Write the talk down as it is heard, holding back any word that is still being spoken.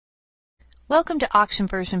Welcome to Auction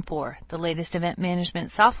version 4, the latest event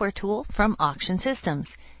management software tool from Auction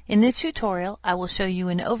Systems. In this tutorial, I will show you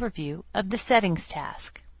an overview of the Settings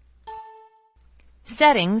task.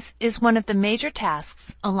 Settings is one of the major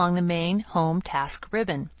tasks along the main Home task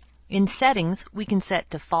ribbon. In Settings, we can set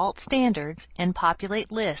default standards and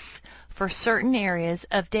populate lists for certain areas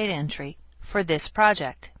of data entry for this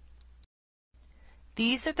project.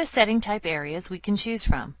 These are the setting type areas we can choose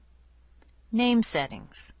from: Name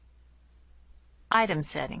Settings, Item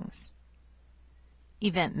Settings,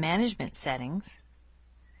 Event Management Settings,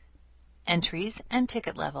 Entries and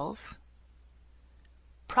Ticket Levels,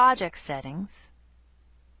 Project Settings,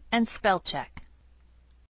 and Spell Check.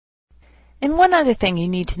 And one other thing you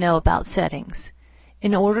need to know about settings.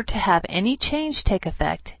 In order to have any change take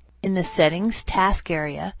effect in the Settings task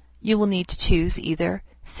area, you will need to choose either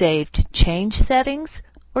Save to Change Settings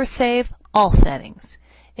or Save All Settings.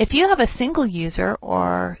 If you have a single user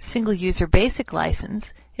or single user basic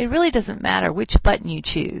license, it really doesn't matter which button you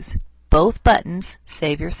choose. Both buttons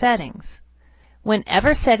save your settings.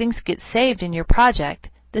 Whenever settings get saved in your project,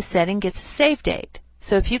 the setting gets a save date.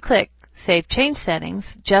 So if you click Save Change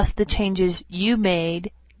Settings, just the changes you made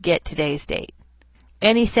get today's date.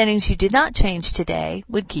 Any settings you did not change today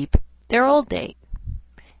would keep their old date.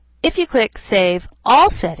 If you click Save All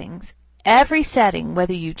Settings, every setting,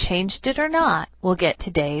 whether you changed it or not, will get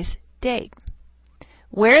today's date.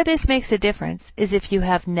 Where this makes a difference is if you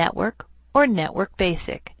have Network or Network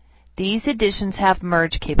Basic. These editions have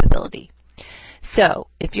merge capability. So,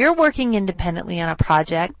 if you're working independently on a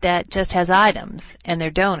project that just has items and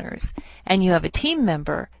their donors, and you have a team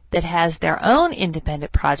member that has their own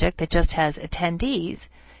independent project that just has attendees,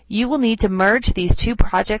 you will need to merge these two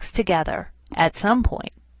projects together at some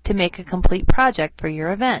point to make a complete project for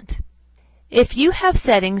your event. If you have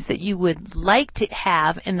settings that you would like to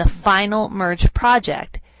have in the final merged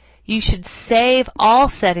project, you should save all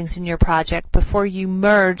settings in your project before you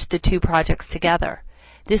merge the two projects together.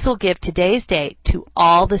 This will give today's date to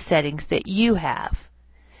all the settings that you have.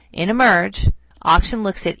 In a merge, Auction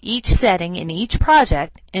looks at each setting in each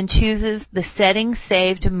project and chooses the setting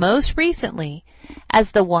saved most recently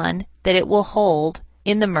as the one that it will hold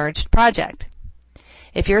in the merged project.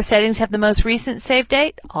 If your settings have the most recent save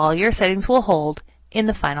date, all your settings will hold in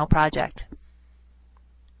the final project.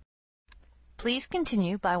 Please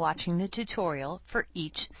continue by watching the tutorial for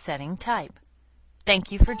each setting type.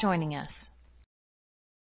 Thank you for joining us.